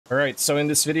Alright, so in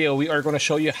this video, we are going to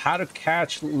show you how to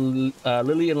catch Lily and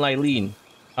Lyleen.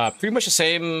 Pretty much the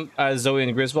same as Zoe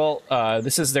and Griswold.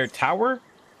 This is their tower.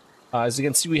 As you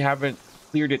can see, we haven't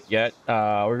cleared it yet.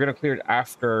 We're going to clear it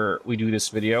after we do this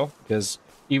video, because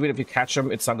even if you catch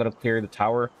them, it's not going to clear the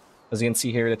tower. As you can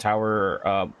see here, the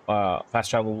tower fast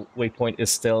travel waypoint is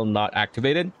still not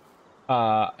activated.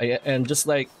 And just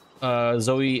like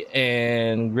Zoe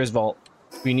and Griswold,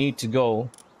 we need to go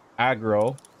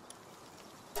aggro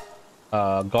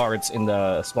guards in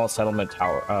the small settlement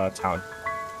town.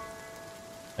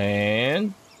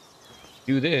 And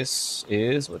do this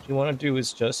is what you want to do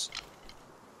is just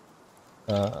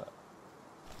do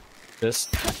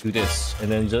this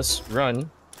and then just run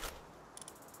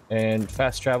and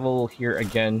fast travel here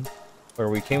again where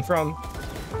we came from,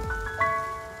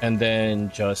 and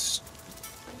then just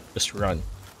run.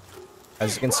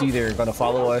 As you can see, they're gonna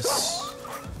follow us.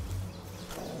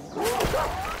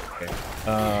 Okay.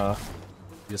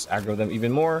 Just aggro them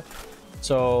even more.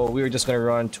 So we're just gonna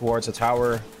run towards the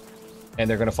tower, and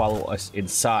they're gonna follow us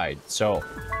inside. So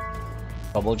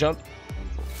bubble jump.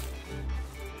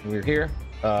 We're here.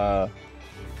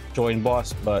 Join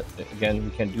boss, but again,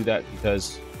 we can't do that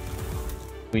because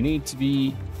we need to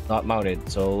be not mounted.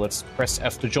 So let's press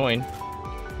F to join,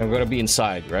 and we're gonna be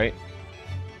inside, right?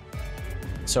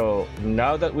 So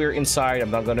now that we're inside,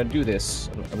 I'm not gonna do this.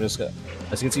 I'm just gonna,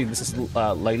 as you can see, this is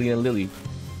Lyleen and Lily,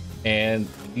 and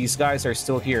these guys are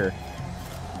still here.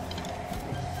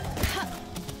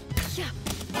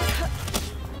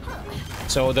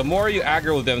 So the more you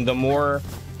aggro them, the more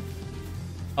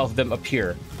of them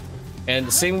appear. And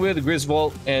the same with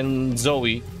Griswold and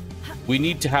Zoe, we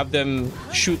need to have them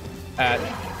shoot at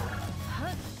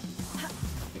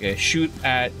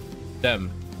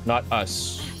them, not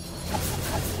us.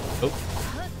 Oh.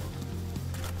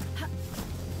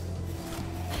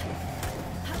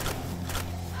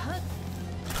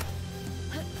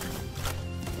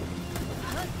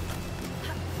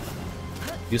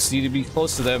 You just need to be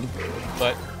close to them,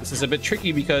 but this is a bit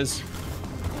tricky because...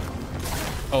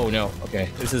 Oh no, okay.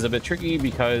 This is a bit tricky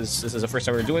because this is the first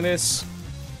time we're doing this.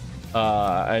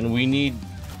 And we need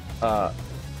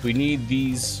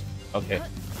these... Okay.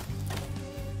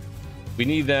 We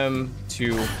need them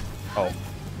to... Oh.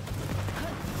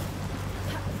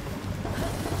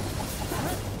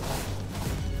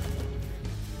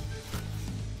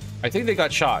 I think they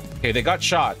got shot. Okay, they got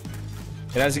shot.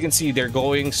 And as you can see, they're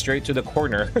going straight to the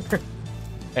corner.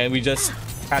 And we just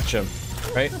catch them,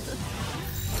 right?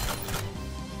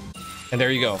 And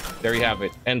there you go. There you have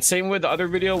it. And same with the other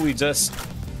video, we just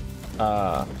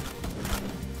let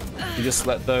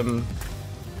them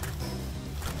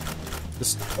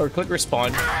or click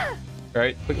respawn,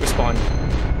 right? Click respawn,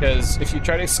 because if you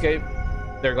try to escape,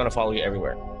 they're gonna follow you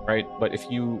everywhere, right? But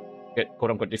if you get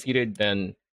quote-unquote defeated,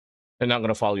 then they're not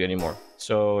gonna follow you anymore.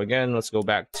 So again, let's go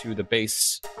back to the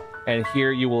base, and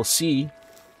here you will see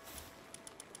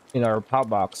in our pop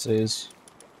boxes,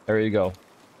 there you go,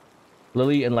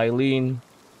 Lily and Lyleen,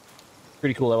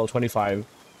 pretty cool, level 25.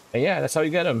 And yeah, that's how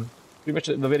you get them. Pretty much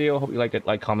the video. Hope you liked it.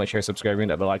 Like, comment, share, subscribe, ring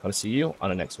that bell icon to see you on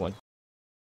the next one.